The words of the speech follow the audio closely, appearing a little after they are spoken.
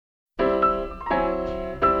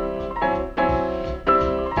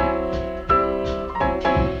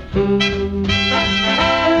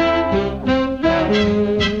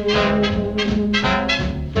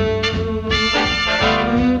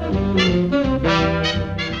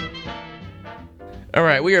All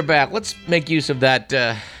right, we are back. Let's make use of that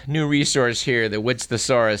new resource here, the Wits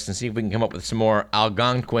Thesaurus, and see if we can come up with some more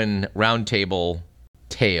Algonquin roundtable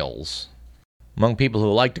tales. Among people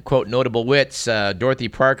who like to quote notable wits, Dorothy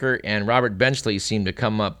Parker and Robert Benchley seem to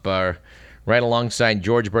come up right alongside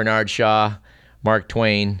George Bernard Shaw, Mark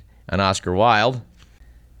Twain, and Oscar Wilde.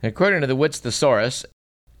 According to the Wits Thesaurus,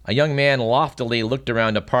 a young man loftily looked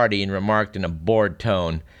around a party and remarked in a bored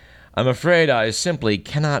tone, "I'm afraid I simply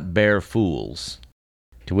cannot bear fools."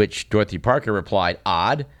 To which Dorothy Parker replied,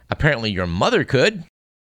 "Odd, apparently your mother could."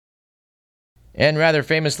 And rather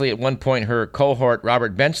famously, at one point, her cohort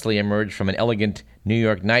Robert Benchley emerged from an elegant New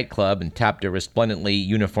York nightclub and tapped a resplendently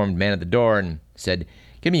uniformed man at the door and said,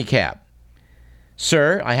 "Give me a cab."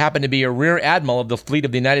 "Sir, I happen to be a rear admiral of the fleet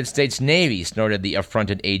of the United States Navy," snorted the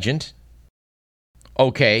affronted agent.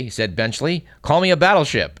 "Okay," said Benchley, "call me a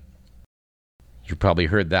battleship." You probably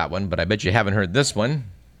heard that one, but I bet you haven't heard this one.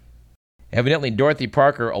 Evidently, Dorothy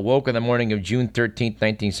Parker awoke on the morning of June 13,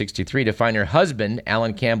 1963, to find her husband,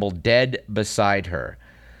 Alan Campbell, dead beside her.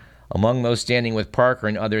 Among those standing with Parker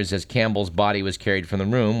and others as Campbell's body was carried from the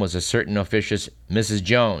room was a certain officious Mrs.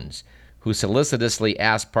 Jones, who solicitously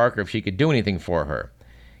asked Parker if she could do anything for her.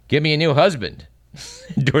 "Give me a new husband,"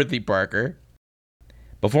 Dorothy Parker.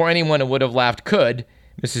 Before anyone would have laughed could,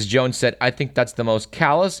 Mrs. Jones said, "I think that's the most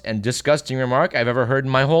callous and disgusting remark I've ever heard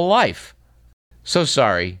in my whole life." "So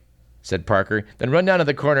sorry," said Parker. "Then run down to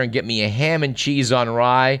the corner and get me a ham and cheese on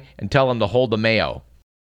rye and tell them to hold the mayo."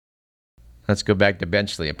 Let's go back to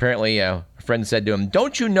Benchley. Apparently, a friend said to him,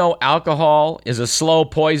 "Don't you know alcohol is a slow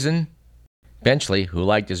poison?" Benchley, who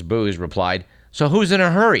liked his booze, replied, "So who's in a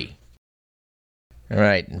hurry?" All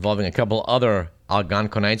right, involving a couple other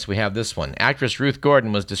Algonquinites, we have this one. Actress Ruth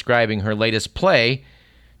Gordon was describing her latest play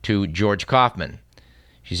to George Kaufman.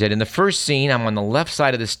 She said, "In the first scene, I'm on the left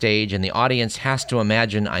side of the stage, and the audience has to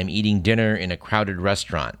imagine I'm eating dinner in a crowded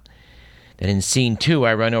restaurant. Then in scene 2,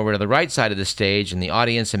 I run over to the right side of the stage, and the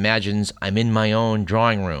audience imagines I'm in my own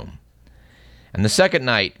drawing room. And the second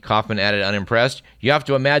night," Kaufman added, unimpressed, "you have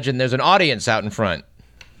to imagine there's an audience out in front."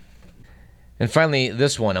 And finally,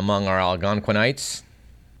 this one among our Algonquinites.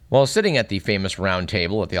 While sitting at the famous round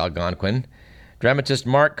table at the Algonquin, dramatist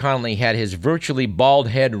Mark Connolly had his virtually bald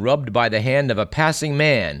head rubbed by the hand of a passing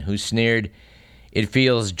man who sneered, "It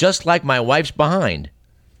feels just like my wife's behind."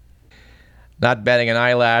 Not batting an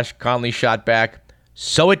eyelash, Connolly shot back,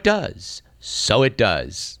 "So it does. So it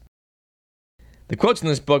does." The quotes in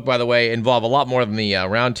this book, by the way, involve a lot more than the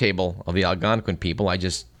round table of the Algonquin people. I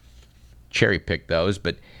just cherry-picked those,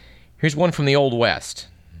 but here's one from the Old West.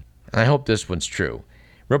 And I hope this one's true.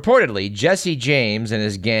 Reportedly, Jesse James and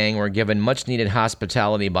his gang were given much-needed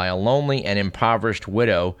hospitality by a lonely and impoverished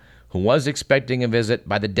widow who was expecting a visit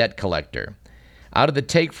by the debt collector. Out of the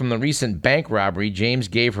take from the recent bank robbery, James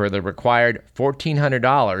gave her the required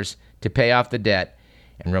 $1,400 to pay off the debt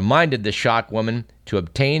and reminded the shocked woman to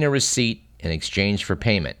obtain a receipt in exchange for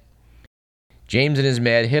payment. James and his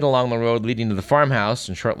men hid along the road leading to the farmhouse,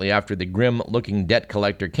 and shortly after the grim-looking debt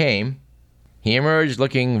collector came, he emerged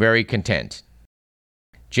looking very content.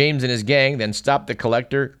 James and his gang then stopped the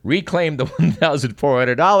collector, reclaimed the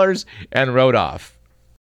 $1,400, and rode off.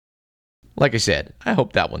 Like I said, I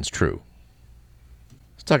hope that one's true.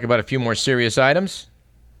 Let's talk about a few more serious items.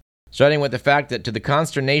 Starting with the fact that, to the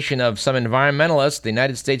consternation of some environmentalists, the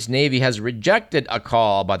United States Navy has rejected a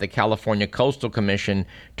call by the California Coastal Commission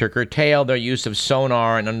to curtail their use of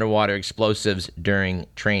sonar and underwater explosives during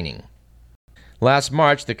training. Last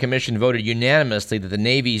March, the Commission voted unanimously that the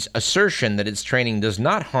Navy's assertion that its training does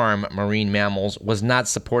not harm marine mammals was not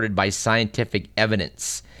supported by scientific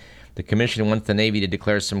evidence. The Commission wants the Navy to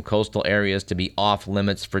declare some coastal areas to be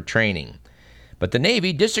off-limits for training. But the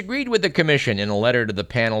Navy disagreed with the Commission in a letter to the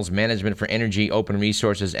panel's Management for Energy, Open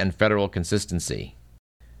Resources, and Federal Consistency.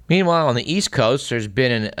 Meanwhile, on the East Coast, there's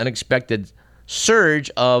been an unexpected surge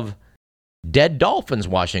of dead dolphins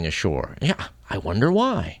washing ashore. Yeah, I wonder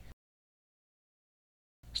why.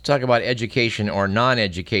 Let's talk about education or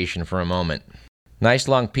non-education for a moment. Nice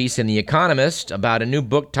long piece in The Economist about a new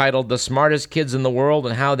book titled The Smartest Kids in the World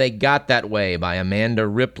and How They Got That Way by Amanda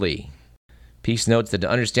Ripley. Piece notes that to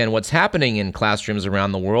understand what's happening in classrooms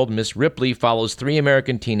around the world, Miss Ripley follows 3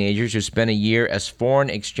 American teenagers who spent a year as foreign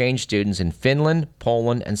exchange students in Finland,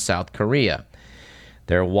 Poland, and South Korea.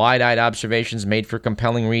 Their wide-eyed observations made for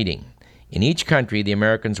compelling reading. In each country, the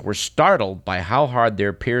Americans were startled by how hard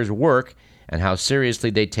their peers work and how seriously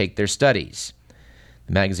they take their studies.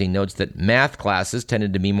 The magazine notes that math classes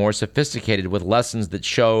tended to be more sophisticated, with lessons that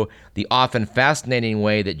show the often fascinating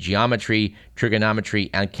way that geometry, trigonometry,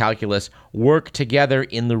 and calculus work together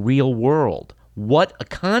in the real world. What a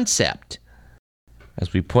concept!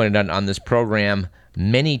 As we pointed out on this program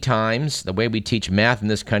many times the way we teach math in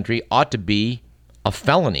this country ought to be a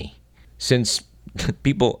felony, since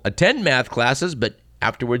people attend math classes, but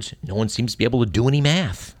afterwards no one seems to be able to do any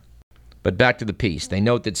math. But back to the piece. They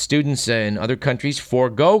note that students in other countries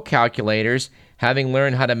forego calculators, having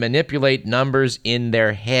learned how to manipulate numbers in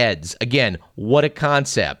their heads. Again, what a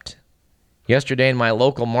concept. Yesterday in my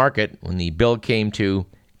local market, when the bill came to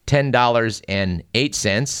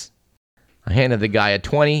 $10.08, I handed the guy a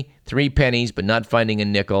 20, 3 pennies, but not finding a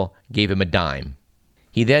nickel, gave him a dime.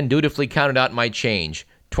 He then dutifully counted out my change,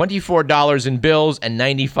 $24 in bills and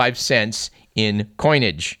 95 cents in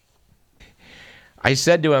coinage. I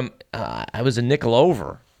said to him, I was a nickel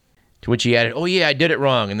over, to which he added, "Oh yeah, I did it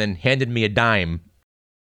wrong," and then handed me a dime.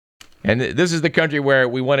 And this is the country where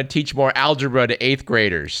we want to teach more algebra to 8th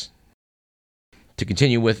graders. To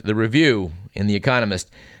continue with the review in The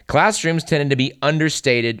Economist, classrooms tended to be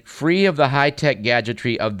understated, free of the high-tech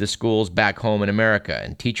gadgetry of the schools back home in America,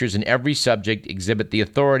 and teachers in every subject exhibit the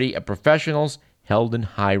authority of professionals held in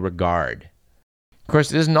high regard. Of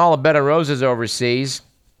course, it isn't all a bed of roses overseas.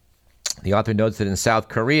 The author notes that in South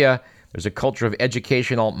Korea, there's a culture of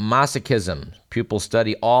educational masochism. Pupils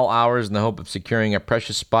study all hours in the hope of securing a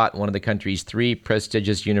precious spot in one of the country's 3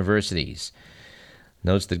 prestigious universities.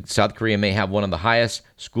 Notes that South Korea may have one of the highest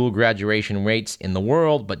school graduation rates in the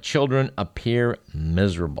world, but children appear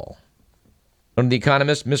miserable. From The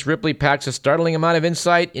Economist, Miss Ripley packs a startling amount of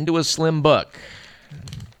insight into a slim book.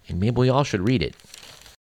 And maybe we all should read it.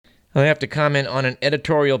 I have to comment on an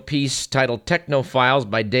editorial piece titled Technophiles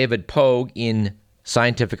by David Pogue in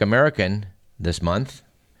Scientific American this month.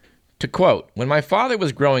 To quote, "When my father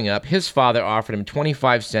was growing up, his father offered him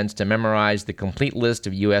 25 cents to memorize the complete list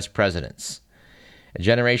of U.S. presidents. A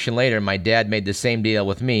generation later, my dad made the same deal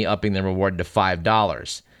with me, upping the reward to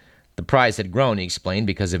 $5. The prize had grown," he explained,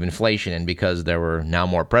 "because of inflation and because there were now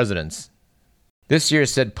more presidents. This year,"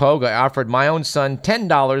 said Pogue, "I offered my own son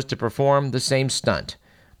 $10 to perform the same stunt.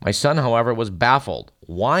 My son, however, was baffled.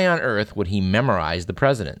 Why on earth would he memorize the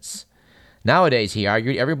presidents? Nowadays," he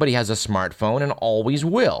argued, "everybody has a smartphone and always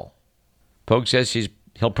will." Pogue says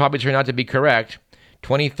he'll probably turn out to be correct.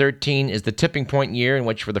 2013 is the tipping point year in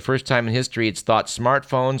which, for the first time in history, it's thought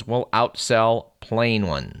smartphones will outsell plain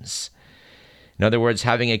ones. In other words,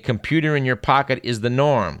 having a computer in your pocket is the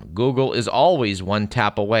norm. Google is always one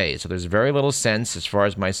tap away, so there's very little sense, as far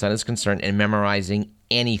as my son is concerned, in memorizing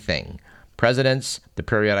anything. Presidents, the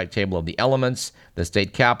periodic table of the elements, the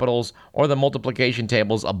state capitals, or the multiplication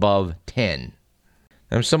tables above 10.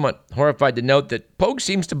 I'm somewhat horrified to note that Pogue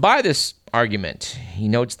seems to buy this argument. He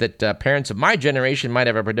notes that parents of my generation might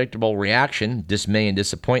have a predictable reaction, dismay and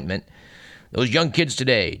disappointment. "Those young kids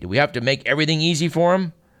today, do we have to make everything easy for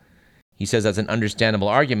them?" He says that's an understandable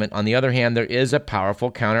argument. On the other hand, there is a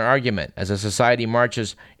powerful counter-argument. As a society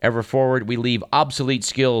marches ever forward, we leave obsolete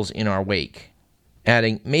skills in our wake.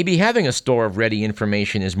 Adding, maybe having a store of ready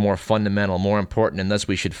information is more fundamental, more important, and thus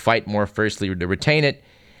we should fight more fiercely to retain it.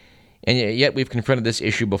 And yet we've confronted this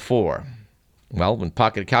issue before. Well, when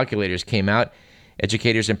pocket calculators came out,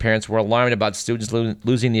 educators and parents were alarmed about students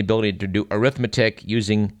losing the ability to do arithmetic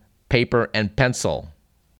using paper and pencil.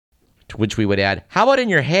 To which we would add, how about in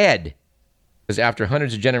your head? Because after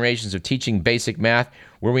hundreds of generations of teaching basic math,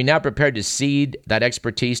 were we now prepared to cede that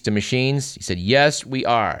expertise to machines? He said, yes, we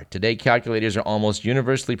are. Today, calculators are almost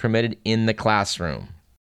universally permitted in the classroom.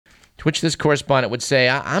 To which this correspondent would say,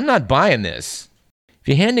 I'm not buying this. If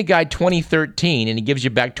you hand a guy 2013 and he gives you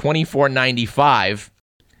back $24.95,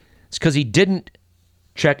 it's because he didn't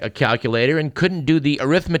check a calculator and couldn't do the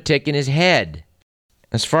arithmetic in his head.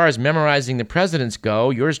 As far as memorizing the presidents go,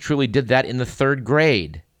 yours truly did that in the 3rd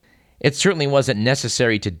grade. It certainly wasn't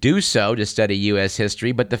necessary to do so to study U.S.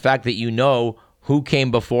 history, but the fact that you know who came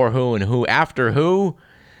before who and who after who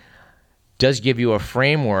does give you a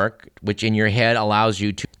framework which in your head allows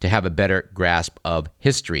you to have a better grasp of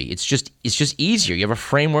history. It's just easier. You have a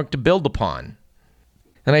framework to build upon.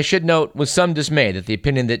 And I should note with some dismay that the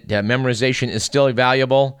opinion that memorization is still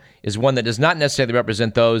valuable is one that does not necessarily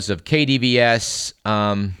represent those of KDVS.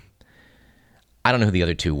 I don't know who the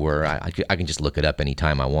other two were. I can just look it up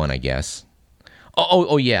anytime I want, I guess.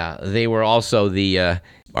 Oh yeah. They were also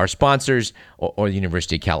our sponsors or the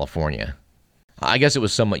University of California. I guess it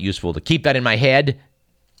was somewhat useful to keep that in my head.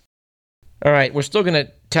 All right, we're still going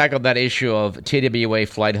to tackle that issue of TWA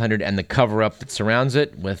Flight 100 and the cover-up that surrounds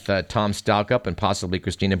it with Tom Stalkup and possibly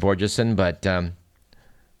Christina Borgeson, but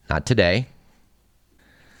not today.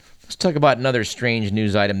 Let's talk about another strange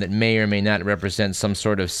news item that may or may not represent some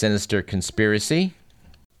sort of sinister conspiracy.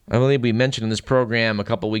 I believe we mentioned in this program a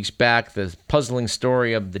couple weeks back the puzzling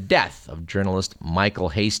story of the death of journalist Michael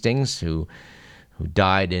Hastings, who who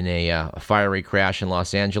died in a fiery crash in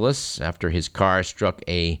Los Angeles after his car struck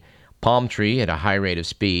a palm tree at a high rate of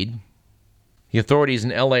speed. The authorities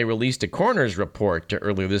in L.A. released a coroner's report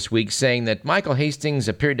earlier this week saying that Michael Hastings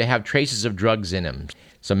appeared to have traces of drugs in him,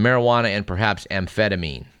 some marijuana and perhaps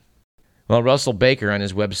amphetamine. Well, Russell Baker on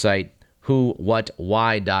his website,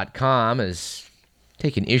 whowhatwhy.com, has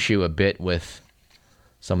taken issue a bit with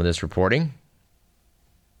some of this reporting.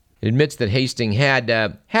 It admits that Hastings had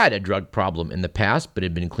a drug problem in the past, but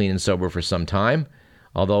had been clean and sober for some time,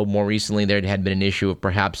 although more recently there had been an issue of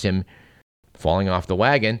perhaps him falling off the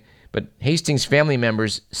wagon. But Hastings' family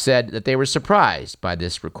members said that they were surprised by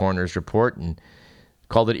this coroner's report and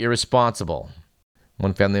called it irresponsible.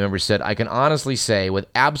 One family member said, "I can honestly say with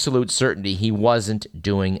absolute certainty he wasn't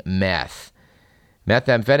doing meth.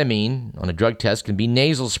 Methamphetamine on a drug test can be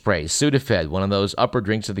nasal spray, Sudafed, one of those upper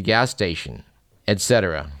drinks at the gas station,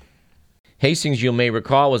 etc." Hastings, you may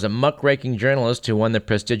recall, was a muckraking journalist who won the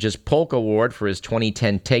prestigious Polk Award for his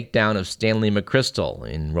 2010 takedown of Stanley McChrystal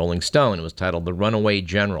in Rolling Stone. It was titled The Runaway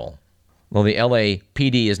General. Well, the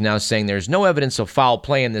LAPD is now saying there's no evidence of foul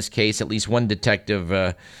play in this case. At least one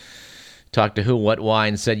detective talked to Who, What, Why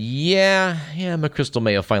and said, yeah, McChrystal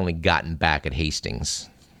may have finally gotten back at Hastings.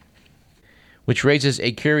 Which raises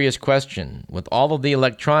a curious question. With all of the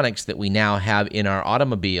electronics that we now have in our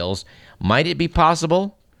automobiles, might it be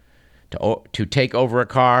possible to take over a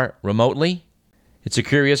car remotely? It's a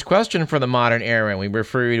curious question for the modern era, and we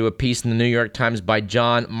refer you to a piece in the New York Times by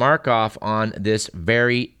John Markoff on this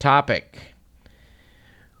very topic,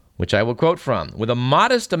 which I will quote from. With a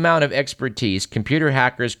modest amount of expertise, computer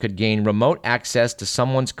hackers could gain remote access to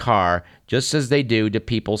someone's car just as they do to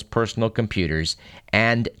people's personal computers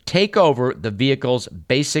and take over the vehicle's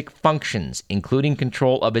basic functions, including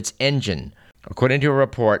control of its engine, according to a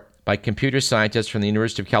report by computer scientists from the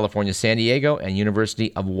University of California, San Diego and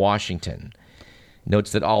University of Washington.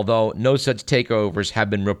 Notes that although no such takeovers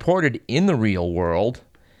have been reported in the real world,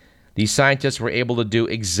 these scientists were able to do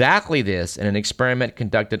exactly this in an experiment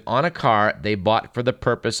conducted on a car they bought for the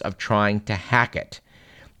purpose of trying to hack it.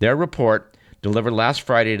 Their report, delivered last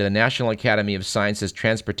Friday to the National Academy of Sciences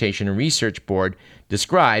Transportation Research Board,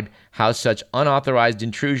 described how such unauthorized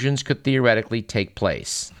intrusions could theoretically take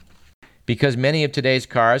place. Because many of today's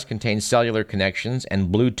cars contain cellular connections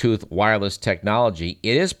and Bluetooth wireless technology,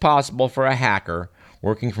 it is possible for a hacker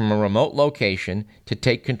working from a remote location to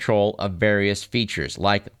take control of various features,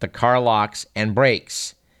 like the car locks and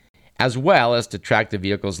brakes, as well as to track the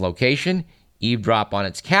vehicle's location, eavesdrop on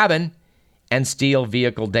its cabin, and steal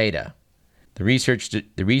vehicle data. The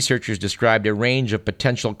researchers described a range of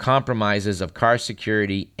potential compromises of car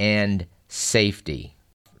security and safety.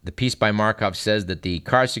 The piece by Markoff says that the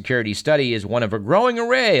car security study is one of a growing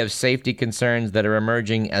array of safety concerns that are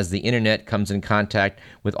emerging as the internet comes in contact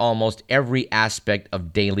with almost every aspect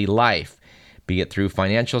of daily life, be it through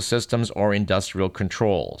financial systems or industrial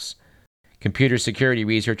controls. Computer security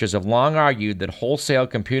researchers have long argued that wholesale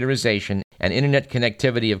computerization and internet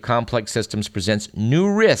connectivity of complex systems presents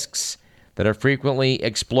new risks that are frequently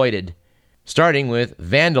exploited, starting with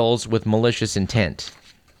vandals with malicious intent.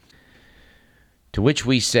 To which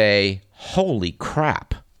we say, holy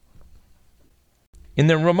crap. In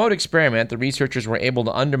the remote experiment, the researchers were able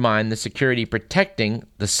to undermine the security protecting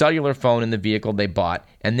the cellular phone in the vehicle they bought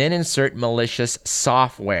and then insert malicious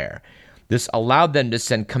software. This allowed them to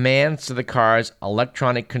send commands to the car's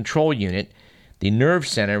electronic control unit, the nerve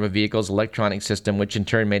center of a vehicle's electronic system, which in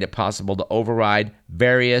turn made it possible to override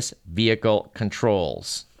various vehicle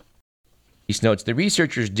controls. He notes the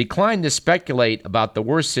researchers declined to speculate about the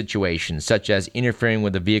worst situations, such as interfering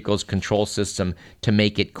with the vehicle's control system to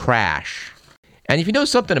make it crash. And if you know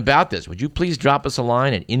something about this, would you please drop us a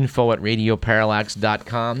line at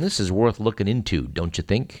info@radioparallax.com? This is worth looking into, don't you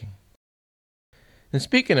think? And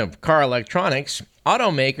speaking of car electronics,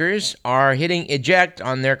 automakers are hitting eject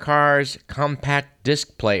on their cars' compact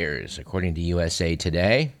disc players, according to USA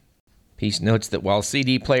Today. Piece notes that while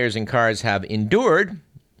CD players in cars have endured,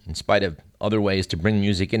 in spite of other ways to bring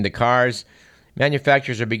music into cars,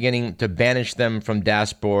 manufacturers are beginning to banish them from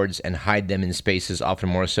dashboards and hide them in spaces often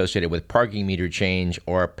more associated with parking meter change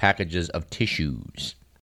or packages of tissues.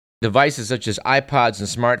 Devices such as iPods and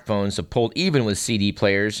smartphones have pulled even with CD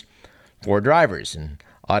players for drivers, and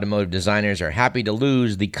automotive designers are happy to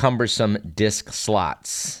lose the cumbersome disc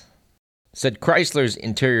slots. Said Chrysler's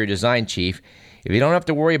interior design chief, "If you don't have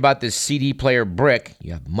to worry about this CD player brick,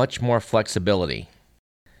 you have much more flexibility."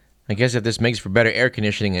 I guess if this makes for better air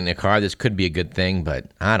conditioning in a car, this could be a good thing, but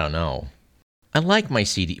I don't know. I like my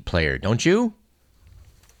CD player, don't you?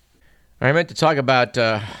 I meant to talk about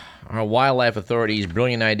our wildlife authority's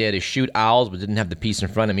brilliant idea to shoot owls, but didn't have the piece in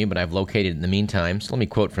front of me, but I've located it in the meantime. So let me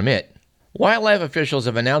quote from it. Wildlife officials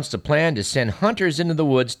have announced a plan to send hunters into the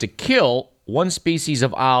woods to kill one species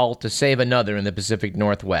of owl to save another in the Pacific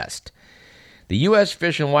Northwest. The U.S.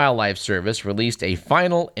 Fish and Wildlife Service released a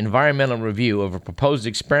final environmental review of a proposed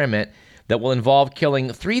experiment that will involve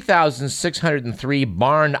killing 3,603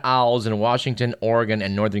 barn owls in Washington, Oregon,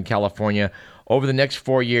 and Northern California over the next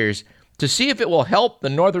 4 years to see if it will help the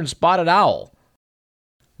northern spotted owl.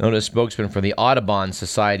 Known as spokesman for the Audubon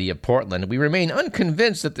Society of Portland, we remain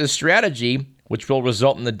unconvinced that this strategy, which will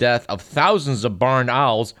result in the death of thousands of barn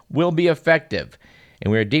owls, will be effective.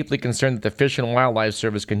 And we are deeply concerned that the Fish and Wildlife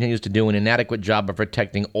Service continues to do an inadequate job of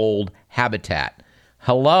protecting old habitat.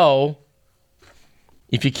 Hello?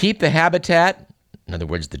 If you keep the habitat, in other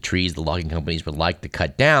words, the trees the logging companies would like to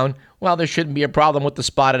cut down, well, there shouldn't be a problem with the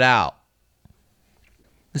spotted owl.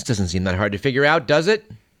 This doesn't seem that hard to figure out, does it?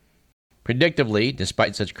 Predictably,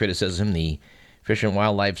 despite such criticism, the Fish and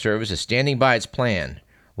Wildlife Service is standing by its plan.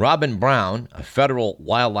 Robin Brown, a federal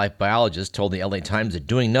wildlife biologist, told the LA Times that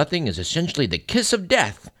doing nothing is essentially the kiss of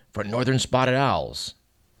death for northern spotted owls.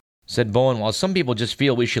 Said Bowen, while some people just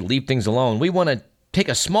feel we should leave things alone, we want to take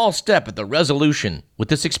a small step at the resolution with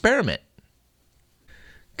this experiment.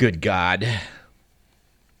 Good God.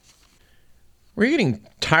 We're getting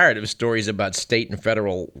tired of stories about state and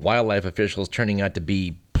federal wildlife officials turning out to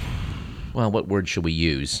be, well, what word should we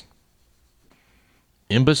use?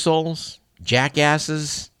 Imbeciles?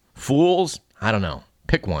 Jackasses? Fools? I don't know.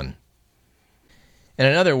 Pick one. And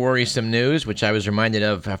another worrisome news, which I was reminded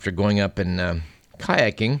of after going up and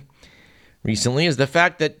kayaking recently, is the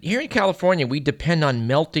fact that here in California, we depend on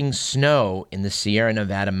melting snow in the Sierra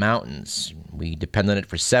Nevada mountains. We depend on it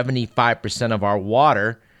for 75% of our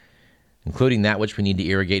water, including that which we need to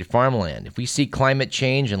irrigate farmland. If we see climate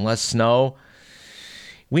change and less snow,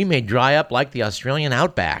 we may dry up like the Australian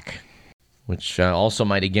outback, which also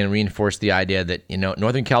might again reinforce the idea that,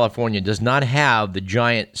 Northern California does not have the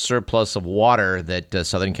giant surplus of water that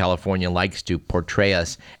Southern California likes to portray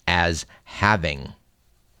us as having.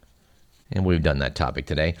 And we've done that topic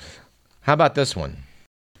today. How about this one?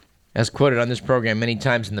 As quoted on this program many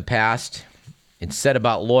times in the past, it's said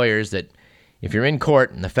about lawyers that if you're in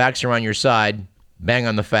court and the facts are on your side, bang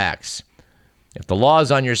on the facts. If the law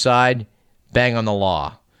is on your side, bang on the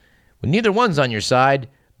law. When neither one's on your side,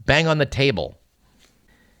 bang on the table.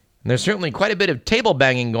 And there's certainly quite a bit of table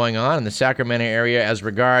banging going on in the Sacramento area as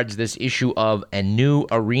regards this issue of a new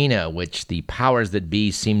arena, which the powers that be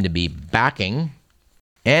seem to be backing,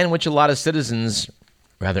 and which a lot of citizens,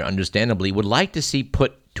 rather understandably, would like to see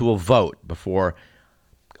put to a vote before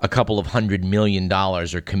a couple of $100 million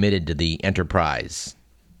are committed to the enterprise.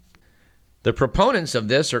 The proponents of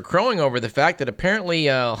this are crowing over the fact that apparently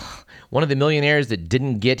one of the millionaires that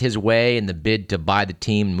didn't get his way in the bid to buy the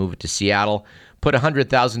team and move it to Seattle put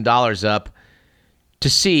 $100,000 up to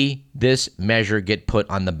see this measure get put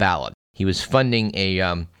on the ballot. He was funding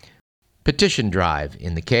a petition drive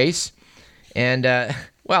in the case, and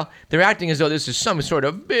they're acting as though this is some sort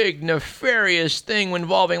of big, nefarious thing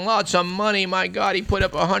involving lots of money. My God, he put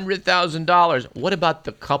up $100,000. What about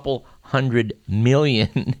the couple $100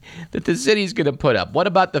 million that the city's going to put up? What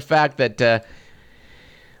about the fact that,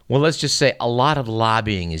 let's just say a lot of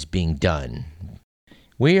lobbying is being done?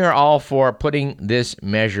 We are all for putting this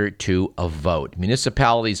measure to a vote.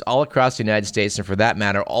 Municipalities all across the United States, and for that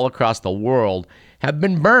matter, all across the world, have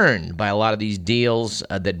been burned by a lot of these deals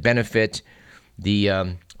that benefit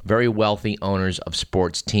the very wealthy owners of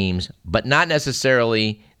sports teams, but not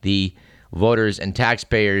necessarily the voters and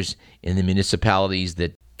taxpayers in the municipalities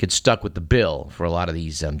that get stuck with the bill for a lot of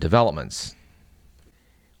these developments.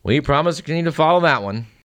 We promise to continue to follow that one.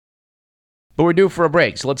 But we're due for a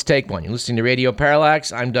break, so let's take one. You're listening to Radio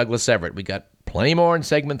Parallax. I'm Douglas Everett. We got plenty more in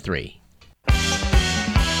segment 3.